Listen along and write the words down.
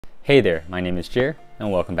Hey there, my name is Jer,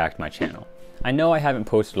 and welcome back to my channel. I know I haven't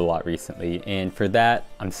posted a lot recently, and for that,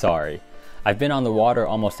 I'm sorry. I've been on the water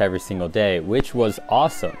almost every single day, which was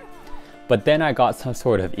awesome. But then I got some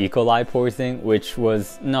sort of E. coli poisoning, which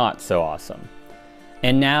was not so awesome.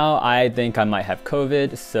 And now I think I might have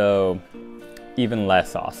COVID, so even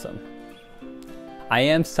less awesome. I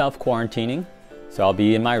am self-quarantining, so I'll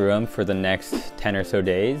be in my room for the next 10 or so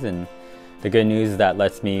days, and the good news is that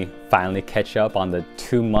lets me finally catch up on the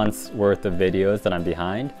 2 months worth of videos that I'm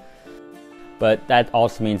behind. But that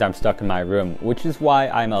also means I'm stuck in my room, which is why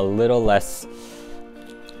I'm a little less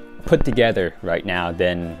put together right now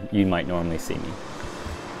than you might normally see me.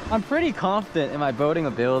 I'm pretty confident in my boating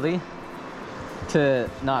ability to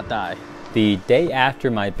not die. The day after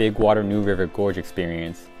my Big Water New River Gorge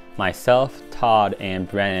experience, myself, Todd, and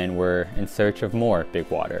Brennan were in search of more big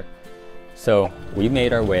water. So we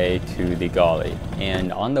made our way to the Gauley,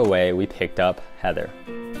 and on the way we picked up Heather.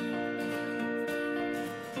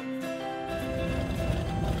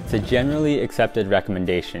 It's a generally accepted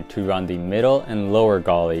recommendation to run the Middle and Lower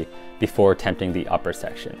Gauley before attempting the upper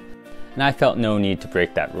section, and I felt no need to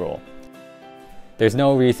break that rule. There's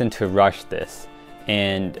no reason to rush this,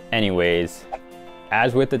 and anyways,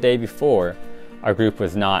 as with the day before, our group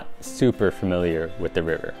was not super familiar with the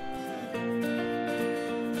river.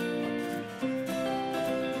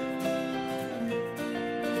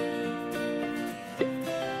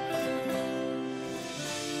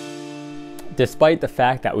 Despite the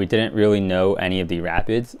fact that we didn't really know any of the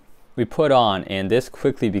rapids, we put on, and this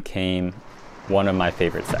quickly became one of my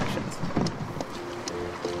favorite sections.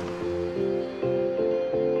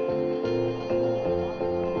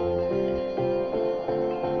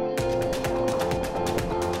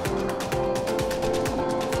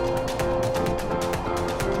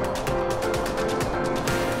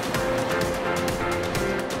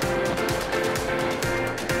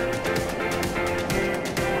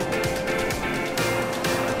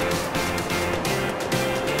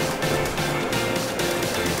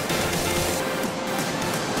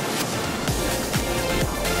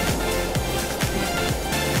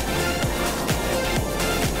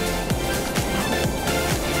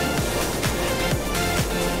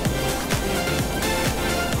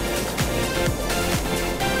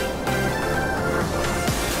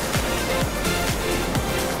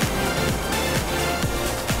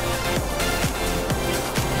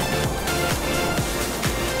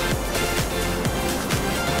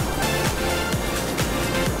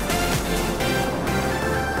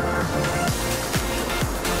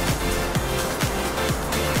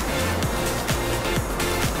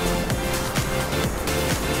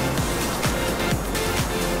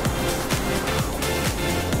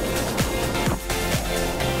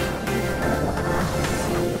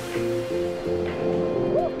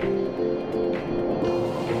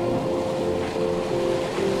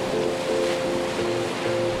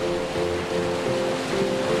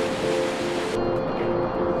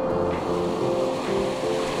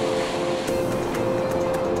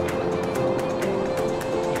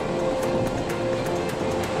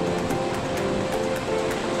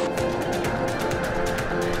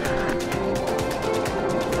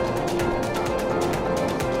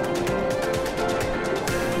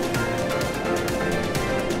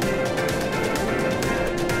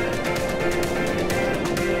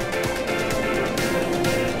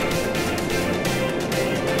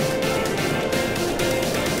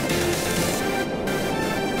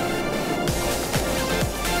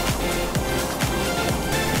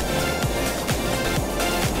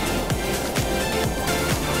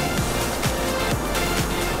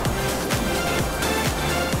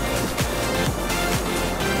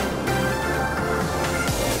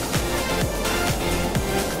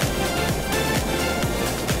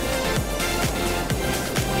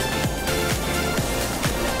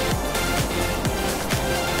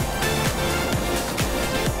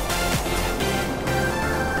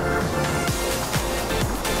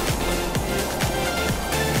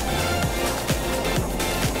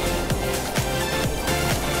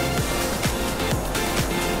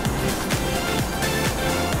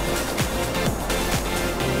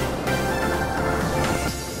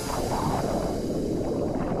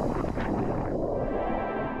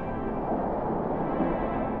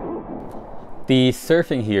 The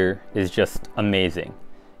surfing here is just amazing.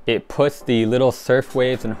 It puts the little surf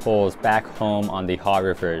waves and holes back home on the Huth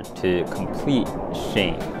River to complete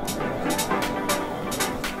shame.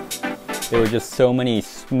 There were just so many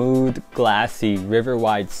smooth, glassy,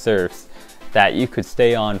 river-wide surfs that you could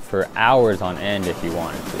stay on for hours on end if you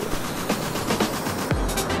wanted to.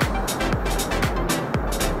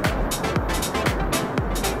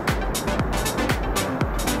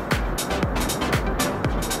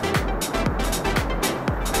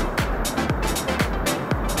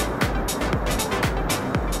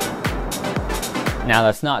 Now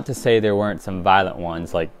that's not to say there weren't some violent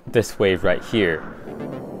ones like this wave right here.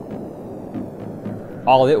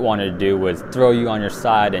 All it wanted to do was throw you on your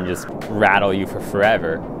side and just rattle you for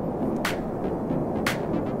forever.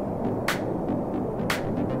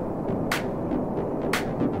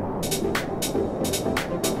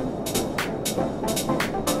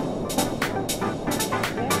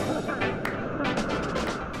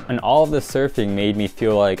 And all of the surfing made me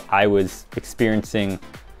feel like I was experiencing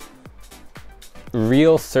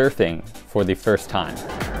real surfing for the first time.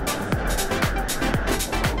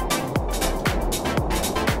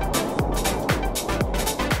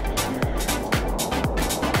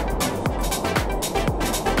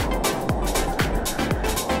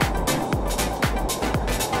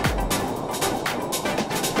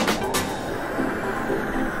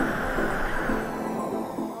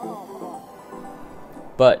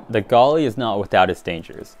 But the Gauley is not without its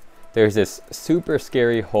dangers. There's this super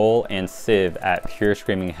scary hole and sieve at Pure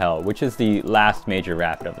Screaming Hell, which is the last major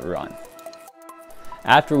rapid of the run.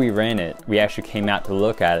 After we ran it, we actually came out to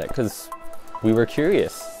look at it because we were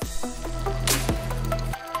curious.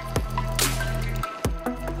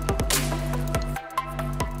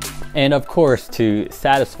 And of course, to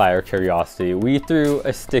satisfy our curiosity, we threw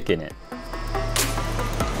a stick in it.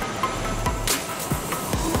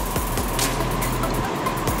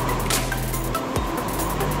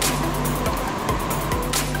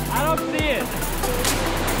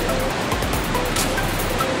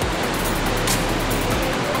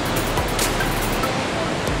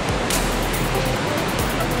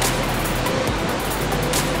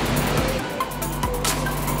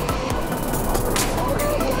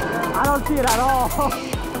 I don't see it at all.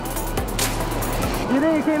 You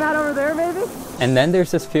think it came out over there maybe? And then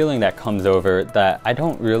there's this feeling that comes over that I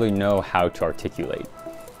don't really know how to articulate.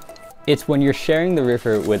 It's when you're sharing the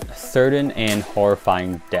river with certain and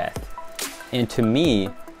horrifying death. And to me,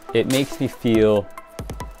 it makes me feel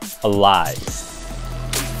alive.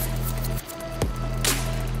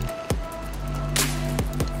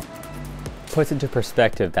 Puts into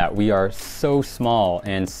perspective that we are so small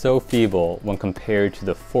and so feeble when compared to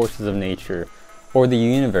the forces of nature or the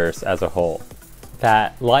universe as a whole.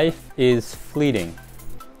 That life is fleeting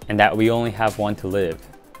and that we only have one to live.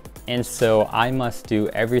 And so I must do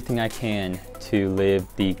everything I can to live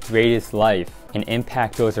the greatest life and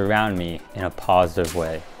impact those around me in a positive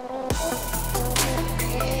way.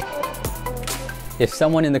 If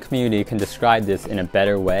someone in the community can describe this in a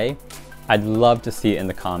better way, I'd love to see it in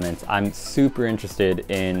the comments. I'm super interested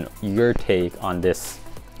in your take on this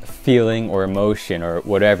feeling or emotion or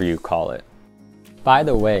whatever you call it. By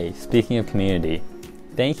the way, speaking of community,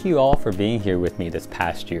 thank you all for being here with me this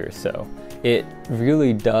past year or so. It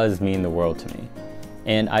really does mean the world to me.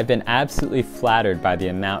 And I've been absolutely flattered by the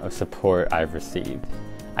amount of support I've received.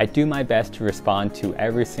 I do my best to respond to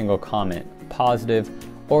every single comment, positive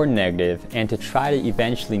or negative, and to try to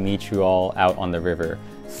eventually meet you all out on the river,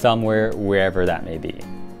 somewhere, wherever that may be.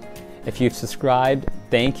 If you've subscribed,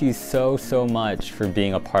 thank you so much for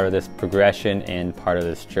being a part of this progression and part of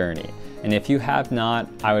this journey. And if you have not,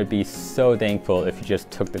 I would be so thankful if you just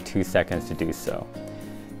took the 2 seconds to do so.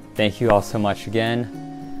 Thank you all so much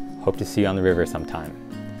again. Hope to see you on the river sometime.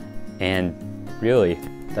 And really,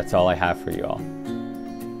 that's all I have for you all.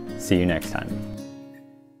 See you next time.